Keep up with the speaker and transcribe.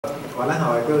咱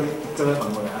后来叫你做个问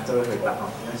问啊，做个回答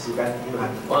吼，因为时间有限。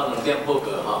我2点报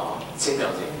告吼，请教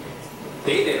者。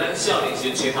第一点，咱少年时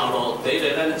找头路。第一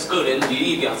个，咱个人履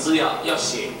历表资料要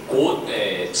写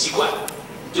籍贯，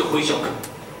就非常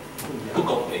不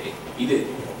公平。伊的，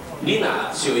你若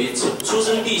属于出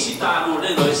生地是大陆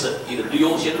任何省，伊就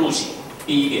优先入籍。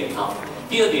第一点吼。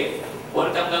第二点，我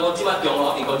感觉讲即摆中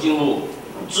华民国政府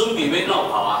准备要绕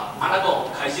跑啊，安怎讲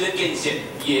开始咧建设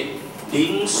伊的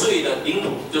零碎的领土，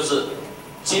就是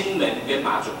金门跟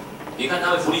马祖。你看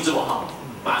他们福利这么好。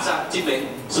 马上金门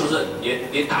是不是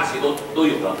连大学都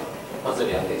有了？到这2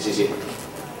点，谢谢。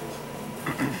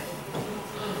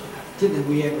这两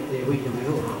位的地非常的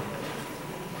好哈。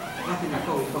我先来讲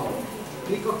一讲，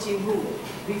美国政府、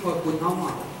美国军方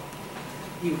啊，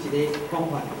有一个讲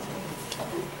法，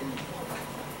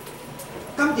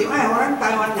感觉爱互咱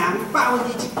台湾人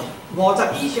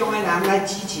50%以上的人来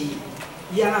支持，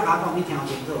伊安怎甲讲？你听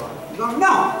清楚啊！伊讲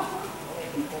no，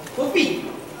 不必。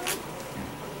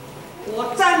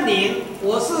 我占领，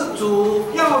我是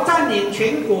主要占领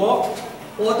全国，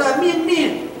我的命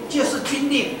令就是军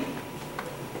令。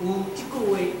有这句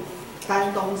话，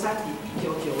丹东山伫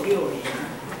1996年，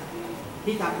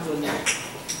迄当阵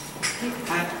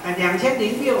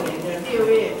，2006年的6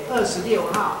月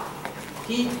26号，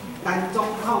去丹总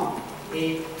统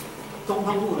的总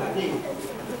统府内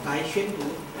来宣读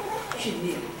训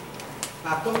练，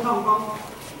啊，总统讲，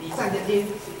你站着听。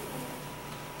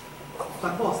 宣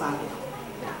布3条，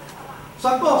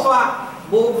宣布说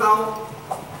无交，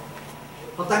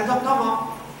互陈总统哦。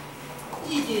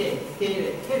第一个，迄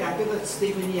人叫做史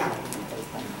蒂芬亚，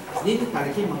恁家己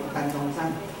去问陈东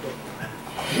山。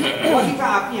我去甲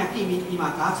阿扁见面，伊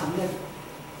嘛甲我承认，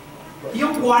伊讲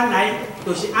原来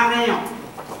就是安尼哦。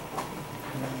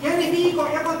因为美国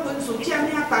还阁军事占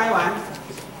领台湾，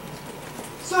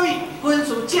所以军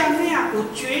事占领有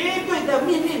绝对的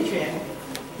命令权。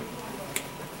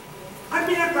 啊，要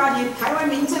咱加入台湾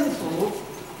民政府，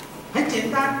很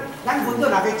简单，咱分做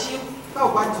6个州，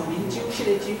到原住民州7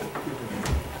个州，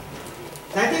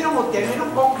内底拢有电话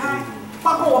拢公开，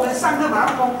包括我们上课马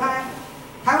上公开。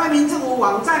台湾民政府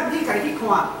网站，你家己去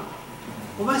看，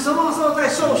我们什么时候在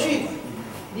受训，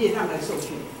你也让人受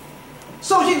训。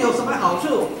受训有什么好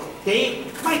处？第一，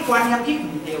卖观念去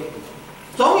误掉，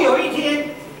总有一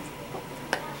天，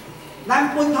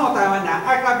咱本土台湾人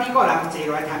爱甲美国人坐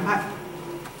落来谈判。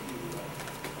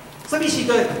 什么时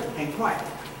阵？很快，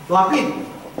偌紧，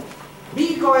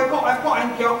美国的国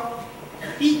安局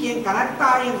已经甲咱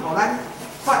答应，互咱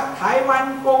发台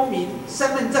湾公民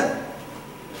身份证。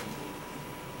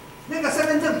那个身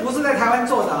份证不是在台湾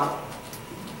做的啊。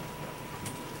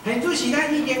很主席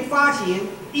咱已经发行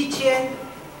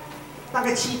大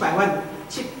概700万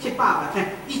，700万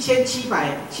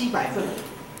，1700份。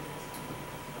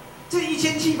这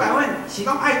1700万是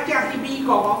讲爱寄去美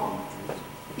国哦，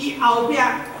伊后壁。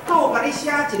 都甲你写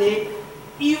一个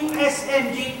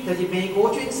USMG， 就是美国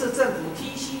军事政府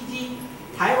TCG，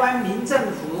 台湾民政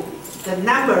府的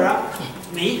number 啊，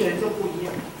每一个人都不一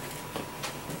样。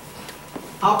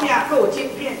后壁都有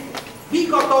晶片。美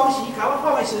国当时甲我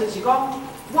讲的时是讲，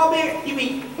因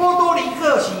为波多黎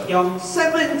各是用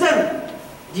身份证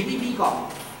入去美国，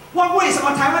我为什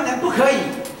么台湾人不可以？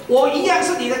我一样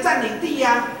是你的占领地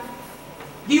呀、啊。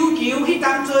琉球迄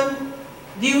当阵。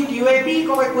 琉球的美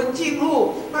国的军政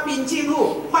府、甲民政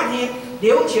府发行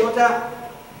琉球的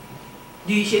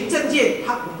旅行证件，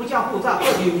它不叫护照，叫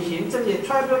旅行证件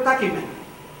 （travel document）。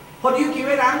和琉球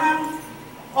的人啊，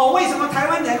哦，为什么台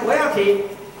湾人我要提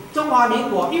中华民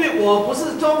国？因为我不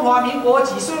是中华民国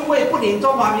籍，所以我也不领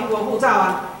中华民国护照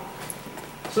啊。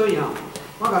所以啊，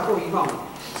我甲各位讲，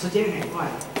时间很快，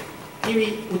因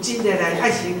为有真侪来爱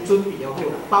先准备好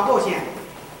了，包括啥？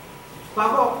包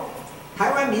括。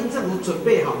 台湾民政府准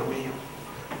备好了没有？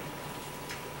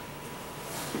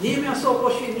你有没有受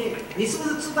过训练？你是不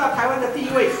是知道台湾的地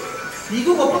位？你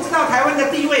如果不知道台湾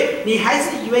的地位，你还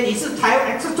是以为你是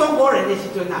中国人的时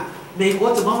阵啊？美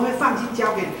国怎么会放心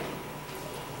交给你？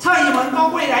蔡英文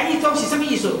讲未来一中是什么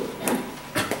意思？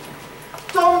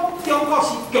中国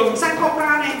是共产国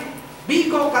家呢？美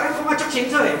国甲咱讲啊足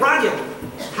清楚的 ，radio。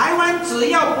 台湾只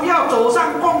要不要走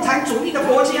上共产主义的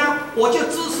国家，我就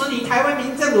支持你台湾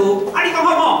民政府。啊，你讲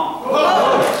好不？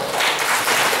好。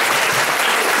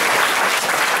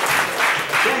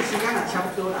现在时间也差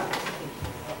不多了，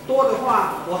多的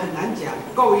话我很难讲。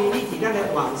各位，你伫咱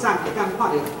的网上可以看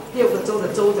到6个州的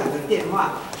州长的电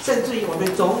话，甚至于我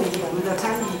们总理、我们的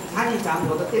参议长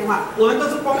我的电话，我们都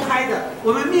是公开的。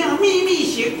我们没有秘密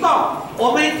行动，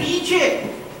我们的确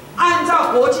按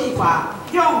照国际法。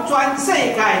 向全世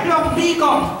界，向美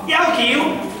国要求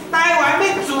台湾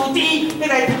要自治，要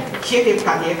来协定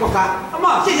家己的国家。那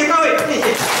么，谢谢各位，谢谢。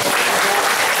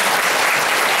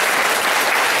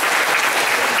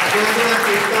今仔日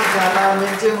感谢台湾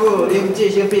政府林志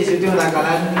兴秘书长来甲咱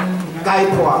解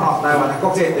破吼台湾的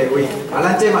国际地位，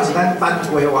咱这嘛是咱班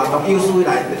会活动有史以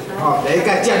来吼第一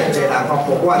届遮尔侪人吼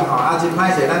报馆吼，真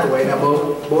歹势，咱有诶呢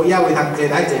无野位通坐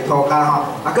来坐涂骹吼，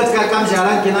搁一届感谢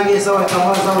咱今仔日所有同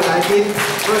学所有来宾，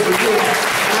所有朋友，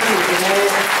咱有一个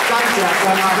感谢专业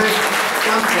的，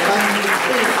感谢咱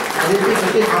林秘书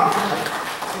长吼。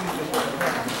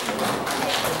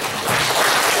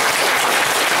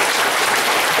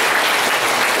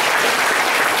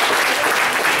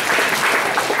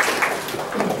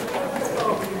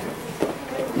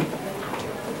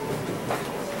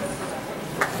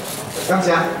感谢，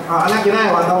咱今仔的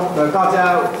活动就到这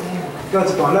告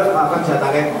一段落，感谢大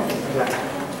家，感谢。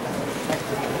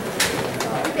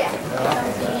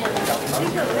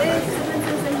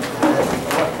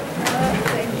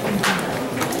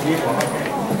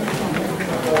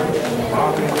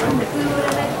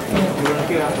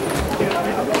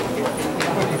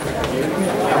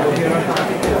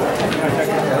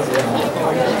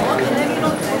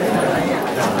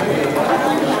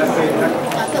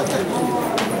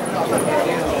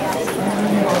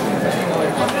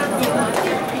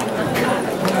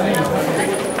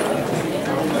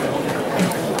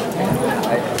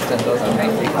郑州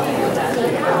长。